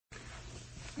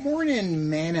Morning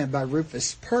Manna by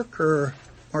Rufus Parker,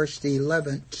 March the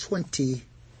 11th,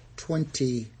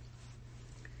 2020.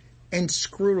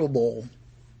 Inscrutable.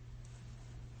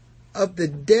 Of the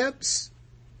depths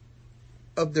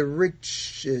of the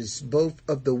riches, both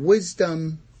of the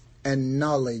wisdom and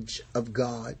knowledge of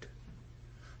God.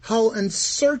 How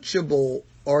unsearchable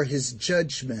are his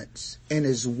judgments and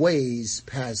his ways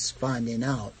past finding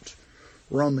out.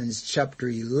 Romans chapter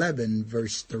 11,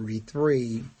 verse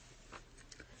 33.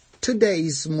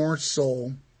 Today's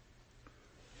morsel.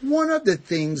 One of the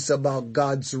things about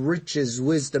God's riches,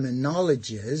 wisdom, and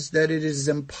knowledge is that it is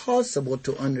impossible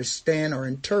to understand or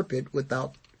interpret with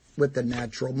the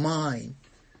natural mind.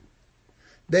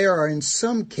 They are in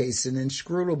some cases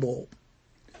inscrutable,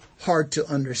 hard to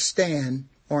understand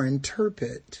or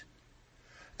interpret.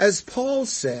 As Paul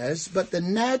says, but the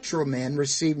natural man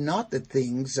receive not the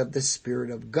things of the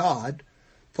Spirit of God,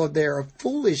 for they are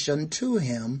foolish unto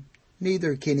him,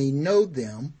 neither can he know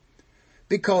them,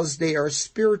 because they are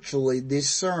spiritually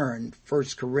discerned. 1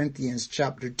 Corinthians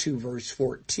chapter 2, verse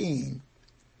 14.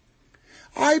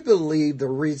 I believe the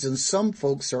reason some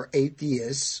folks are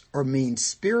atheists or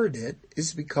mean-spirited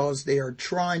is because they are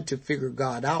trying to figure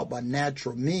God out by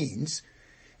natural means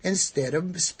instead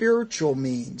of spiritual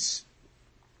means.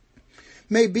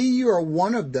 Maybe you are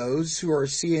one of those who are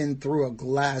seeing through a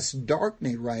glass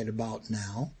darkly right about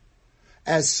now,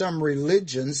 as some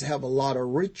religions have a lot of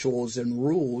rituals and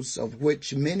rules, of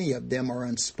which many of them are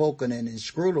unspoken and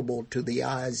inscrutable to the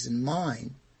eyes and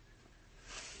mind.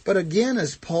 But again,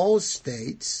 as Paul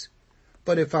states,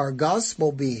 but if our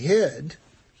gospel be hid,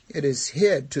 it is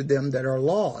hid to them that are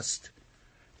lost,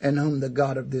 and whom the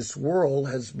God of this world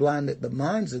has blinded the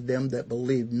minds of them that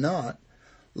believe not,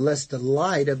 lest the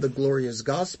light of the glorious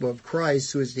gospel of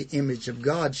Christ, who is the image of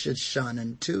God, should shine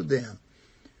unto them.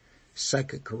 2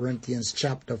 Corinthians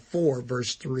chapter 4,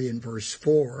 verse 3 and verse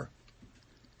 4.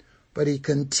 But he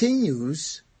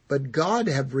continues, but God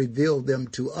have revealed them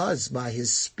to us by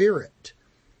his Spirit.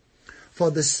 For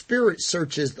the Spirit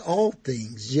searcheth all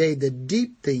things, yea, the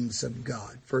deep things of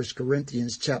God. 1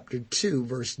 Corinthians chapter 2,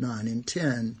 verse 9 and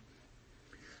 10.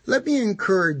 Let me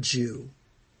encourage you.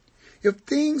 If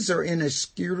things are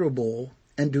inscrutable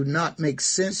and do not make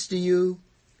sense to you,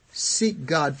 seek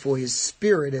God for his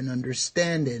Spirit and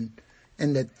understanding,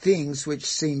 and that things which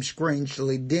seem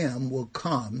strangely dim will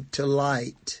come to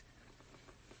light.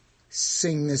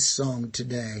 Sing this song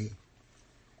today.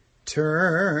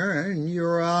 Turn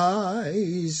your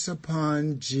eyes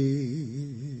upon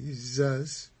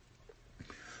Jesus.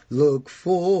 Look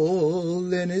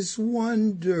full in his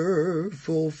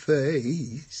wonderful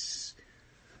face,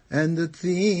 and the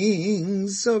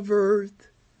things of earth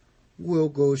will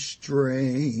go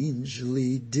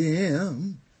strangely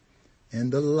dim in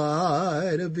the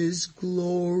light of his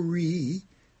glory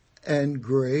and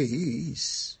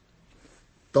grace.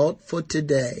 Thought for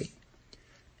today.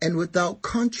 And without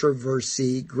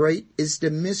controversy, great is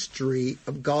the mystery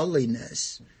of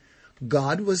godliness.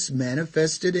 God was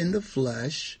manifested in the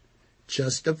flesh,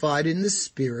 justified in the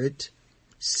Spirit,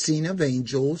 seen of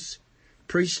angels,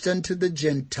 preached unto the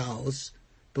Gentiles,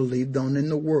 believed on in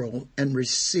the world, and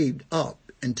received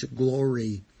up into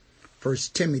glory. 1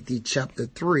 Timothy chapter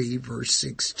 3, verse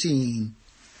 16.